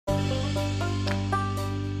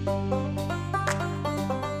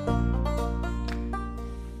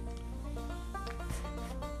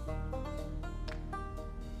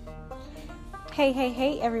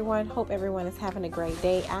Hey, everyone. Hope everyone is having a great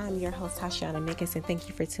day. I am your host, Tashiana Mickens, and thank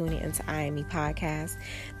you for tuning into IME Podcast.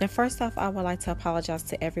 Now, first off, I would like to apologize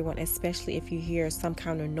to everyone, especially if you hear some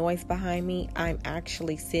kind of noise behind me. I'm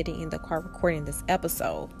actually sitting in the car recording this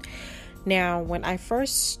episode. Now, when I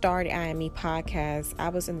first started IME Podcast, I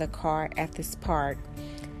was in the car at this park,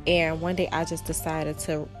 and one day I just decided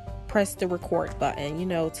to press the record button,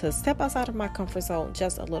 to step outside of my comfort zone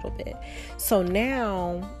just a little bit. So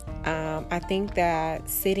now, I think that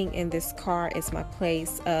sitting in this car is my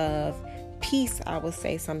place of peace, I would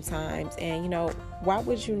say sometimes. And, why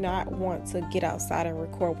would you not want to get outside and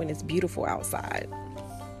record when it's beautiful outside?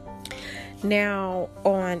 Now,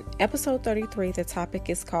 on episode 33, the topic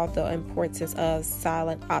is called the importance of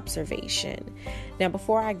silent observation. Now,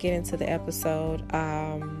 before I get into the episode,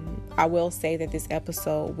 I will say that this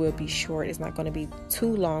episode will be short. It's not going to be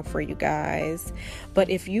too long for you guys. But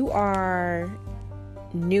if you are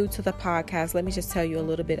new to the podcast, let me just tell you a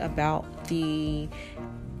little bit about the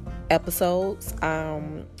episodes.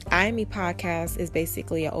 IME Podcast is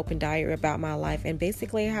basically an open diary about my life and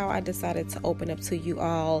basically how I decided to open up to you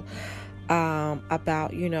all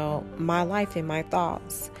about, my life and my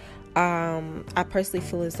thoughts. I personally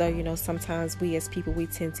feel as though, sometimes we as people, we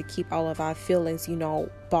tend to keep all of our feelings,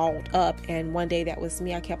 balled up. And one day that was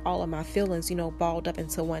me. I kept all of my feelings, balled up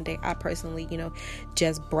until one day I personally,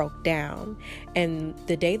 just broke down. And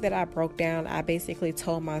the day that I broke down, I basically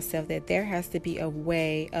told myself that there has to be a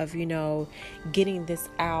way of, getting this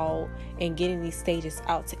out and getting these stages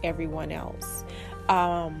out to everyone else.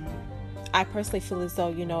 I personally feel as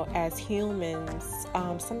though, as humans,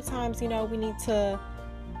 sometimes,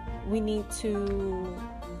 we need to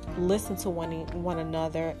listen to one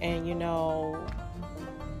another and,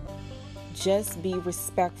 just be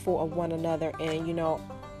respectful of one another and,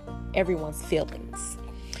 everyone's feelings.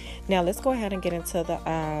 Now, let's go ahead and get into the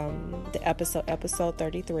episode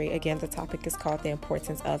 33. Again, the topic is called the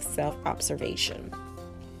importance of self-observation.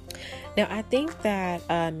 Now, I think that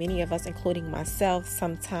many of us, including myself,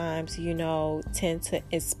 sometimes, tend to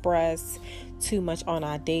express too much on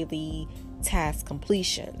our daily task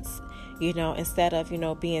completions, instead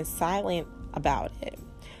of, being silent about it.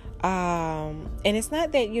 And it's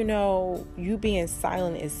not that, you being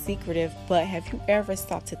silent is secretive, but have you ever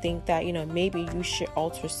stopped to think that, maybe you should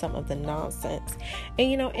alter some of the nonsense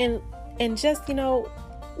and, and just,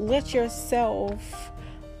 let yourself,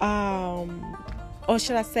 or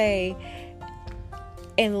should I say,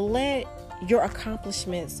 and let your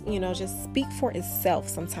accomplishments, just speak for itself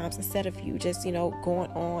sometimes instead of you just, going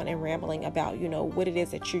on and rambling about, what it is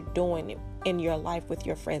that you're doing in your life with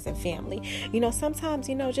your friends and family. Sometimes,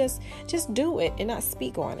 just do it and not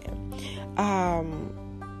speak on it.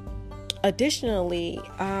 Additionally,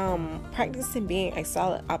 practicing being a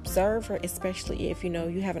solid observer, especially if,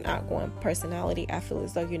 you have an outgoing personality, I feel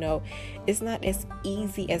as though, it's not as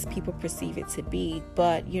easy as people perceive it to be.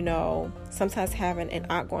 But, sometimes having an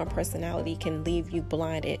outgoing personality can leave you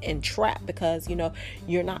blinded and trapped because,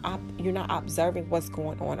 you're not observing what's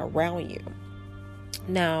going on around you.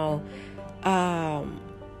 Now,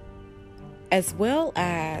 as well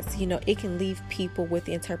as, it can leave people with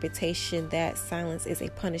the interpretation that silence is a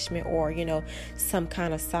punishment or, some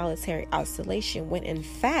kind of solitary isolation, when in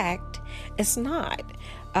fact, it's not.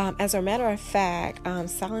 As a matter of fact,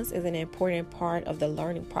 silence is an important part of the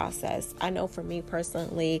learning process. I know for me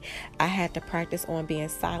personally, I had to practice on being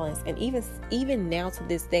silent. And even now to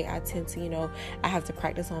this day, I tend to, I have to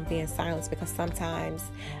practice on being silent because sometimes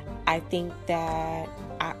I think that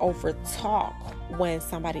I overtalk when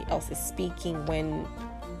somebody else is speaking when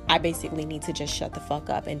I basically need to just shut the fuck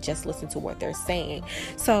up and just listen to what they're saying.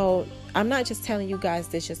 So I'm not just telling you guys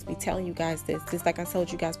this, just be telling you guys this. Just like I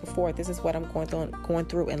told you guys before, this is what I'm going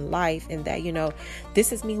through in life, and that,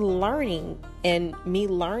 this is me learning. And me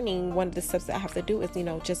learning, one of the steps that I have to do is,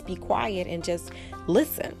 just be quiet and just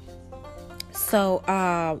listen.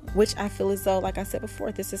 So, which I feel as though, like I said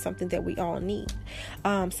before, this is something that we all need.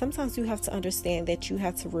 Sometimes you have to understand that you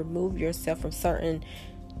have to remove yourself from certain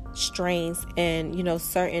strains and,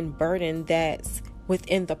 certain burden that's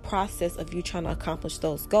within the process of you trying to accomplish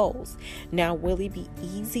those goals. Now, will it be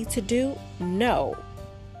easy to do? No.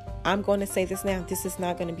 I'm going to say this now. This is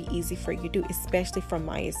not going to be easy for you to do, especially from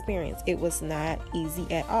my experience. It was not easy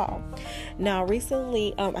at all. Now,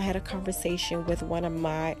 recently, I had a conversation with one of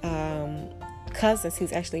my cousins.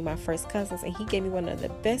 He's actually my first cousin, and he gave me one of the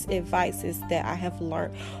best advices that I have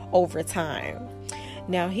learned over time.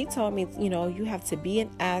 Now, he told me, you have to be an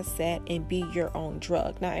asset and be your own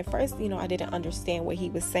drug. Now, at first, I didn't understand what he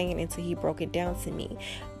was saying until he broke it down to me.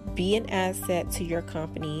 Be an asset to your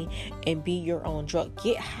company and be your own drug.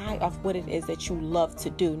 Get high off what it is that you love to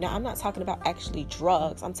do. Now, I'm not talking about actually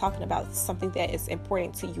drugs. I'm talking about something that is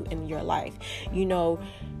important to you in your life.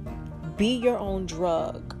 Be your own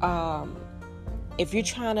drug. If you're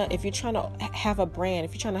trying to have a brand,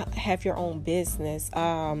 if you're trying to have your own business,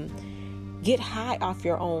 get high off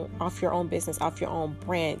your own business, off your own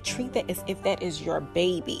brand. Treat that as if that is your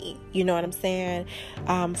baby. You know what I'm saying?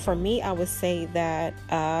 For me, I would say that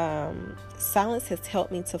silence has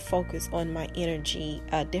helped me to focus on my energy,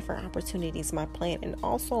 different opportunities, my plan, and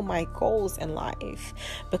also my goals in life,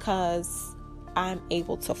 because I'm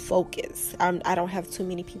able to focus. I don't have too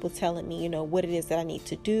many people telling me, what it is that I need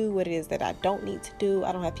to do, what it is that I don't need to do.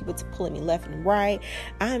 I don't have people pulling me left and right.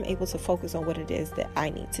 I'm able to focus on what it is that I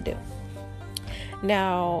need to do.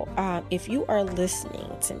 Now, if you are listening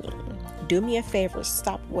to me, do me a favor,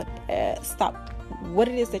 stop what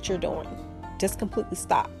it is that you're doing. Just completely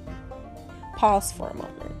stop. Pause for a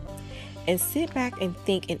moment and sit back and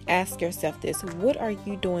think and ask yourself this: what are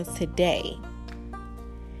you doing today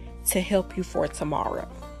to help you for tomorrow?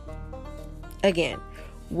 Again,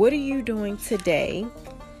 what are you doing today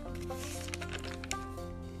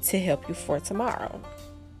to help you for tomorrow?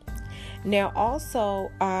 Now,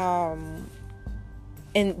 also,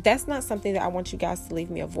 and that's not something that I want you guys to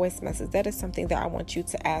leave me a voice message. That is something that I want you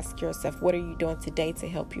to ask yourself. What are you doing today to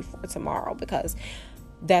help you for tomorrow? Because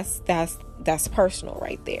that's personal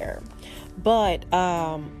right there. But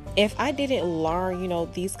if I didn't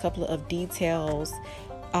learn, these couple of details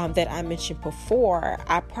that I mentioned before,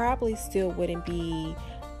 I probably still would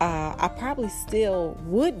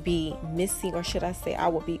be missing, or should I say I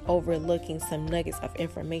would be overlooking some nuggets of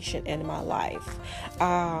information in my life.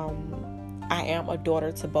 I am a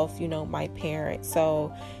daughter to both, my parents.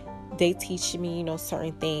 So they teach me,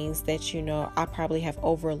 certain things that, I probably have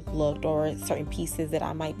overlooked, or certain pieces that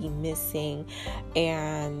I might be missing.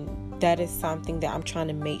 And that is something that I'm trying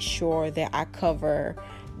to make sure that I cover.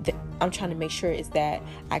 I'm trying to make sure is that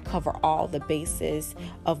I cover all the bases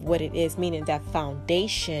of what it is, meaning that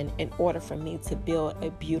foundation, in order for me to build a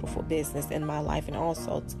beautiful business in my life, and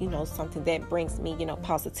also, something that brings me,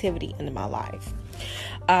 positivity into my life.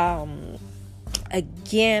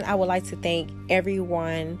 Again, I would like to thank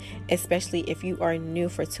everyone, especially if you are new,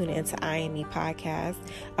 for tuning into IME Podcast.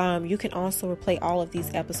 You can also replay all of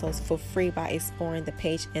these episodes for free by exploring the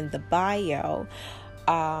page in the bio.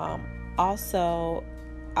 Also,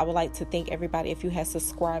 I would like to thank everybody if you have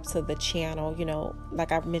subscribed to the channel.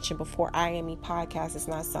 Like I mentioned before, IME Podcast is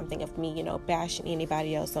not something of me, bashing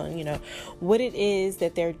anybody else on, what it is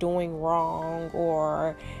that they're doing wrong,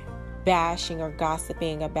 or bashing or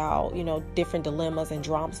gossiping about, different dilemmas and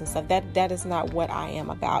dramas and stuff. That is not what I am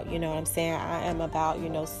about. You know what I'm saying? I am about,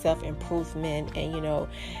 self-improvement and,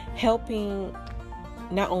 helping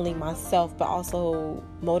not only myself, but also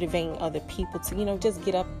motivating other people to, just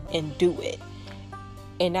get up and do it.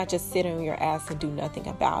 And not just sit on your ass and do nothing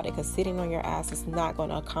about it, because sitting on your ass is not going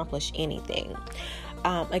to accomplish anything.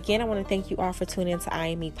 Again, I want to thank you all for tuning into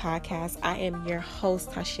IME Podcast. I am your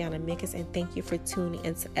host, Tashiana Mickens, and thank you for tuning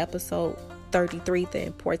into episode 33, The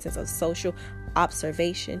Importance of Social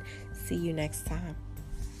Observation. See you next time.